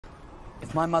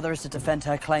If my mother is to defend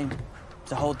her claim,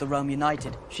 to hold the realm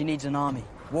united, she needs an army.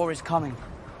 War is coming.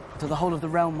 To the whole of the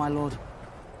realm, my lord.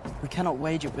 We cannot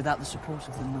wage it without the support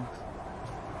of the North.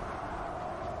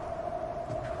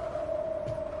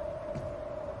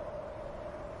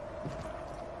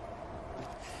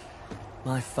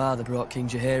 My father brought King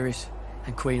Jaehaerys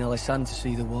and Queen Alysanne to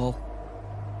see the wall.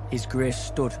 His grace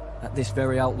stood at this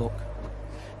very outlook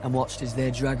and watched as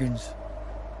their dragons,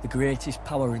 the greatest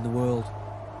power in the world,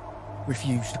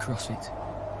 refused to cross it.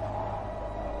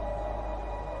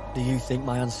 Do you think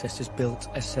my ancestors built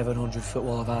a 700-foot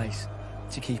wall of ice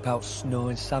to keep out snow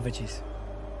and savages?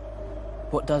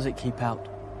 What does it keep out?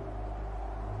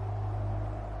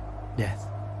 Death.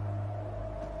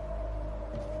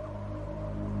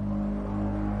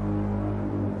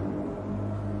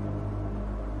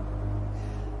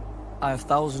 I have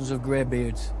thousands of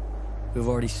greybeards who have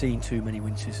already seen too many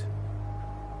winters.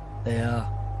 They are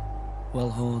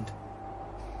well-honed.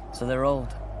 So they're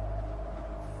old.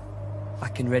 I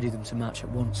can ready them to march at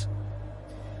once.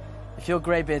 If your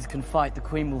greybeards can fight, the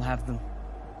Queen will have them.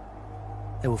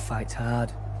 They will fight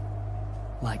hard,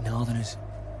 like Northerners.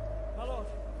 My lord.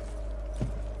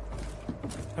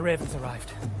 A raven's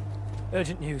arrived.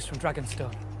 Urgent news from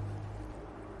Dragonstone.